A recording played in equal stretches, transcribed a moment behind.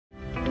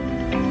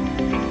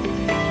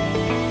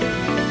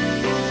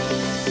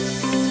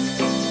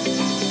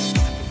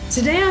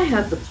Today, I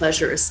have the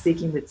pleasure of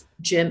speaking with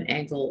Jim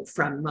Engdahl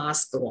from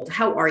MAS Gold.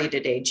 How are you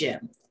today,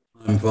 Jim?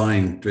 I'm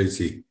fine,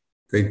 Tracy.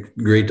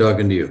 Great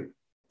talking to you.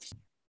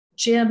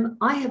 Jim,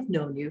 I have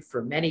known you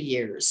for many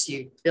years.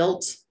 You've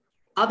built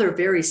other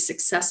very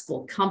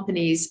successful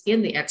companies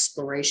in the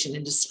exploration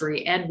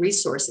industry and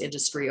resource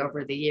industry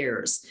over the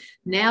years.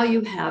 Now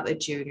you have a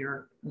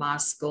junior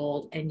MAS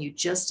Gold and you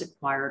just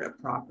acquired a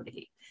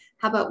property.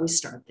 How about we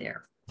start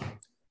there?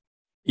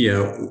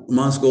 Yeah,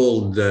 MAS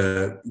Gold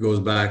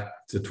goes back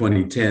to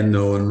 2010,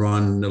 though, and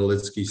Ron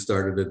Gold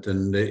started it.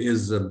 And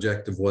his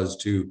objective was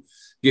to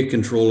get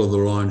control of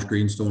the Ronge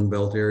Greenstone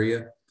Belt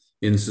area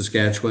in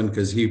Saskatchewan,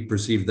 because he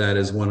perceived that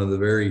as one of the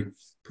very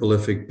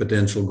prolific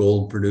potential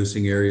gold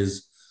producing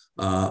areas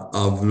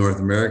of North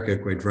America,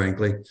 quite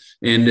frankly.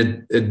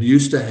 And it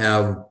used to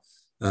have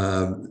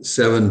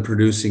 7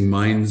 producing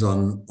mines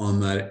on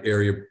that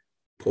area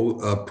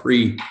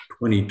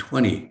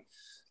pre-2020,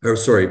 or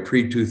sorry,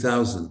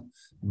 pre-2000.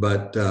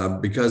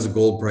 But because of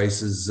gold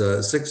prices,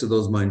 6 of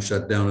those mines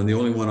shut down, and the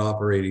only one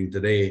operating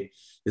today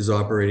is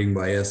operating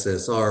by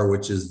SSR,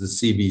 which is the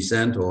CB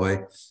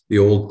Santoy, the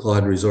old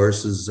Claude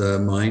Resources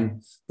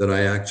mine that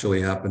I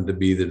actually happened to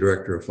be the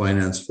director of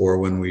finance for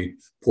when we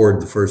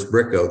poured the first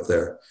brick out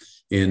there.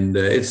 And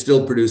it's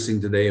still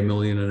producing today 1.5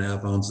 million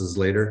ounces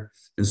later,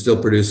 and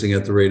still producing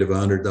at the rate of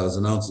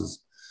 100,000 ounces.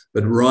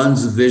 But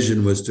Ron's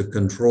vision was to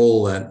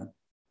control that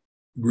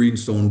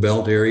Greenstone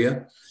Belt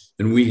area.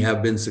 And we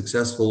have been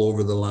successful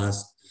over the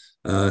last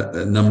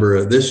number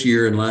of this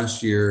year and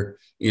last year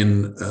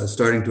in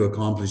starting to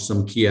accomplish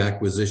some key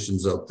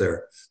acquisitions out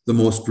there. The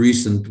most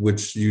recent,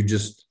 which you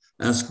just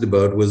asked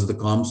about, was the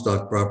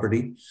Comstock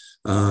property.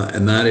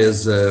 And that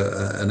is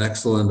an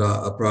excellent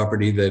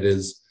property that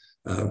is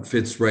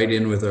fits right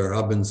in with our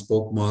hub and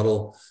spoke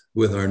model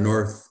with our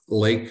North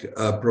Lake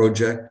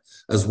project,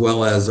 as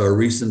well as our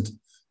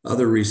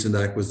other recent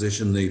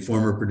acquisition, the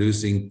former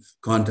producing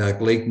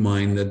Contact Lake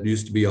mine that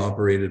used to be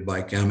operated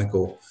by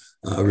Cameco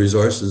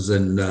Resources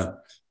and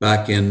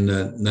back in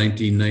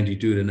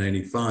 1992 to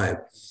 95.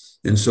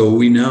 And so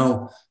we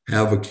now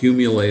have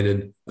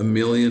accumulated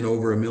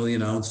over 1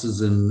 million ounces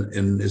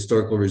in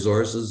historical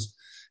resources.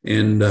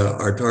 And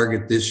our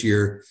target this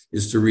year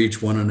is to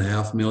reach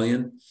 1.5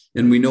 million.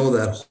 And we know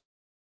that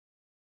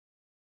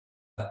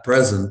at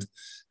present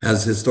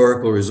has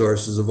historical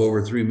resources of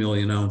over 3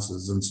 million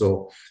ounces. And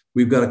so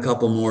we've got a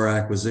couple more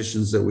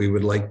acquisitions that we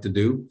would like to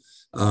do,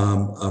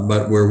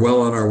 but we're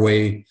well on our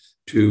way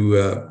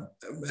to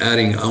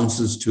adding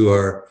ounces to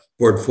our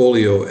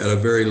portfolio at a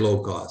very low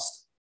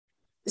cost.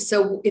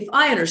 So if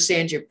I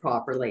understand you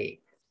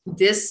properly,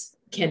 this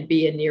can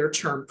be a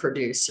near-term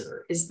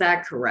producer. Is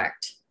that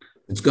correct?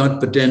 It's got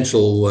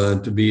potential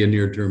to be a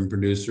near-term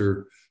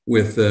producer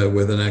with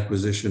an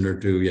acquisition or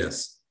two,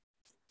 yes.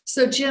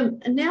 So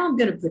Jim, now I'm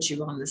going to put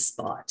you on the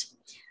spot.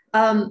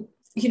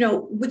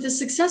 With the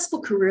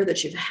successful career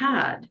that you've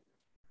had,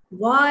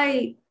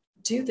 why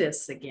do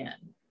this again?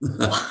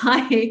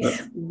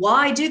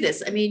 Why do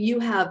this? I mean, you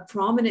have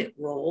prominent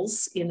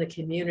roles in the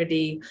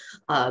community,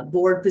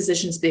 board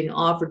positions being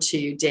offered to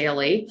you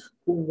daily.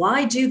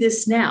 Why do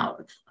this now?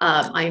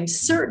 I'm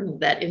certain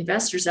that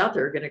investors out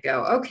there are going to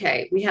go,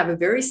 okay, we have a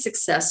very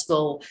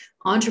successful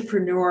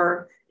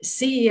entrepreneur,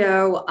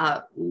 CEO.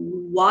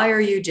 Why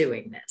are you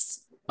doing this?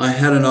 I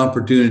had an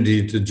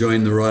opportunity to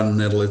join the Ron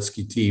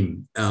Nedlitsky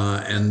team,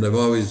 and I've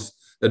always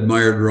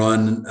admired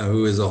Ron,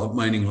 who is a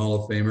mining Hall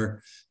of Famer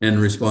and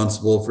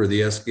responsible for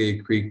the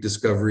Eskay Creek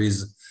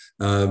discoveries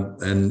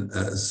and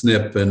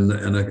Snip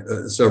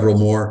and several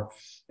more.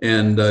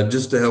 And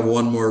just to have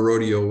one more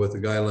rodeo with a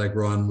guy like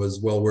Ron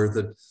was well worth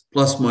it.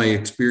 Plus my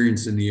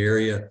experience in the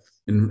area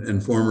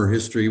and former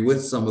history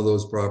with some of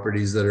those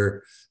properties that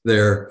are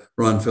there.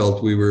 Ron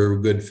felt we were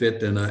a good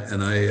fit, and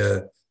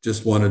I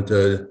just wanted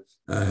to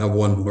have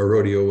one more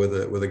rodeo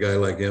with a guy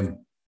like him.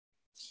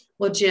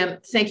 Well, Jim,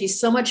 thank you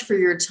so much for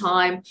your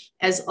time.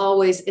 As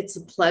always, it's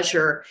a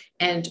pleasure,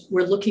 and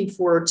we're looking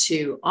forward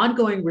to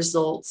ongoing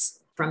results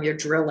from your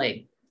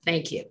drilling.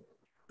 Thank you.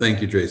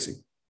 Thank you,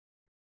 Tracy.